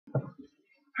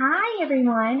Hi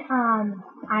everyone.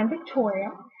 I'm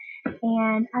Victoria,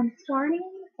 and I'm starting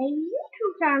a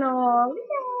YouTube channel.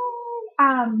 Yay!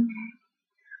 I've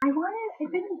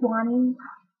been wanting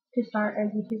to start a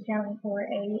YouTube channel for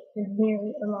a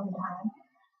very long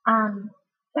time.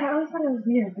 But I always thought it was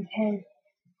weird because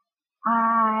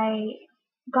I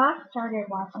got started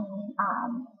watching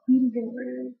beauty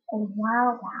gurus a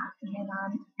while back, and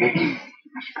I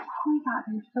just always thought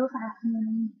they were so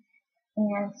fascinating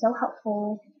and so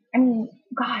helpful. I mean,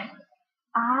 God,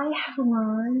 I have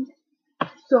learned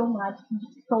so much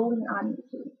solely on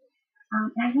YouTube.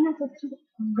 And I think that's what's just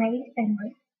great and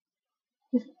like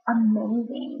just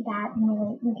amazing that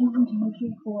you can come to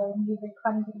YouTube for music,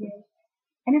 fun videos,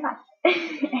 and advice.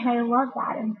 And I love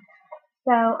that. And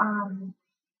so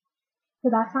so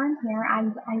that's why I'm here.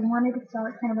 I wanted to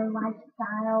start kind of a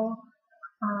lifestyle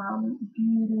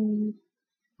beauty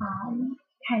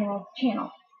kind of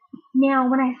channel. Now,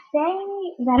 when I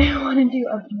say that I want to do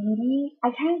a beauty,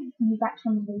 I kind of use that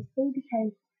term loosely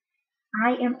because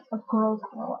I am a girl's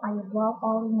girl. I love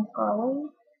all things girly,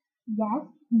 yes,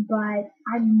 but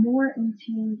I'm more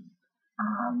into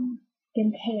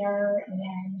skincare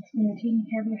and taking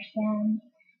care of your skin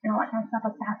and all that kind of stuff.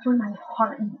 Like that's where my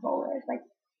heart and soul is. Like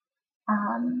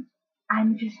I'm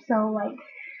just so like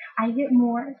I get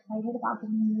more excited about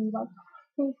getting new like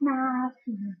face masks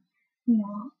and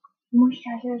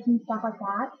moisturizers and stuff like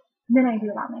that than I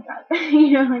do about makeup.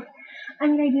 Like I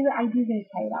mean I do get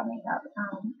excited about makeup.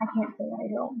 I can't say that I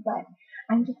don't, but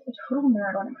I'm just a total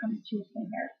nerd when it comes to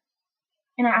skincare.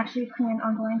 And I actually plan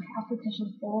on going to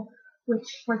esthetician school, which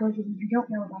for those of you who don't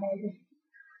know about it is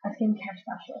a skincare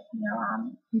specialist,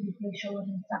 who do facials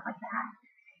and stuff like that.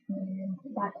 And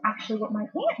that's actually what my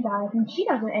aunt does, and she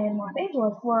does it in Los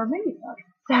Angeles for movie stars.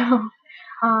 So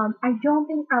I don't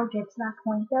think I'll get to that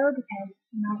point though because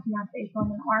my fiance is going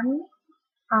in the army,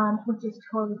 which is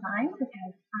totally fine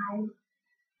because I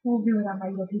will do it on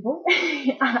regular people.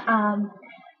 But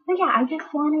yeah, I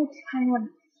just wanted to kind of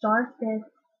start this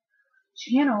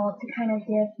channel to kind of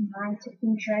give my tips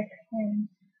and tricks and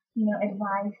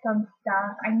advice on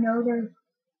stuff. I know there's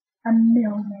a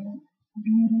million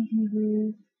beauty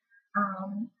gurus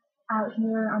out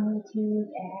here on YouTube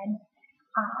and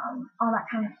all that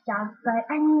kind of stuff. But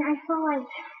I mean, I feel like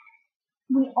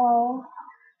we all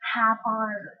have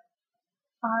our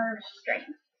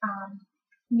strengths.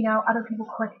 Other people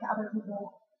click to other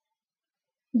people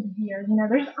easier.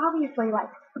 There's obviously like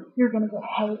you're gonna get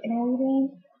hate and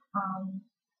everything.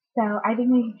 So I think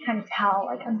we can kind of tell.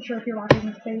 Like I'm sure if you're watching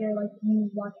this video, like you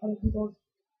watch other people's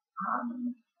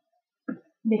um,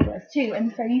 videos too,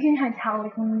 and so you can kind of tell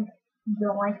like when you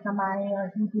don't like somebody or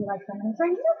if you do like somebody. So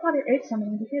you know how there is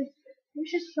somebody because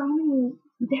there's just so many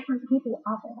different people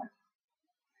out there.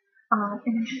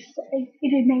 And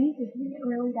it amazes me. It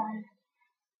really does.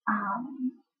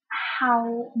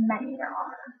 How many there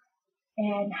are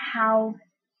and how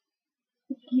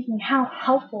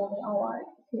helpful they all are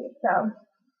too. So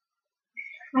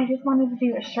I just wanted to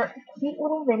do a short, cute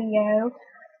little video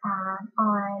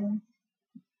on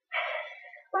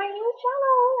my new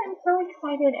channel. I'm so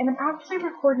excited, and I'm actually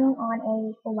recording on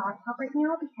a laptop right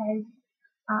now because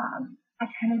I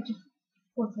kind of just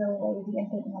was really lazy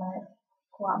and didn't want to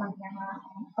pull out my camera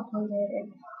and upload it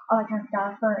and all that kind of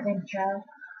stuff for an intro.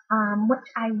 Which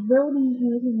I will be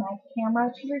using my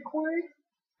camera to record.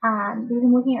 Because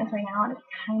I'm looking at this right now and it's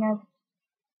kind of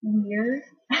weird.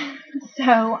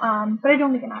 So, but I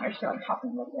don't think it matters to like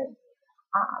talking videos.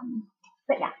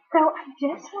 But yeah, so I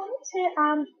just wanted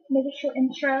to make a short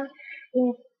intro.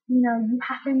 If you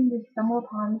happen to stumble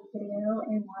upon this video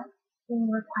and want a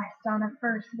request on a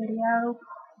first video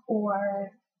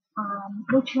or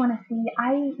what you want to see,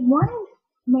 I want to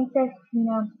make this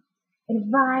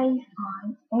advice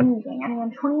on anything. I mean,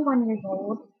 I'm 21 years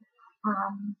old.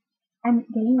 I'm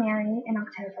getting married in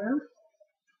October.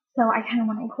 So I kind of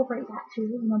want to incorporate that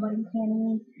too, wedding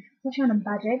planning, especially on a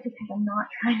budget because I'm not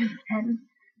trying to spend,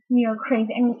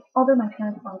 crazy. I mean, although my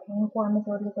parents are paying for a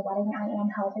majority of the wedding, I am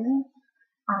helping.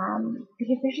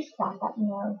 Because there's just stuff that,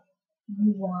 you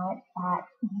want that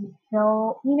you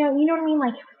feel, you know what I mean?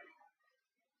 Like,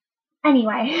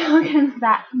 anyway, we'll get into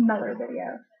that another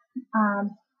video.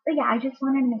 But yeah, I just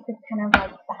wanted to make this kind of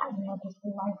like that, just the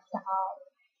lifestyle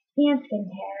and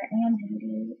skincare and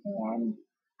beauty and,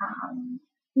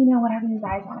 whatever you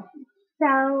guys want to see.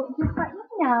 So just let me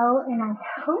know, and I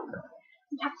hope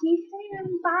to talk to you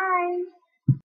soon. Bye.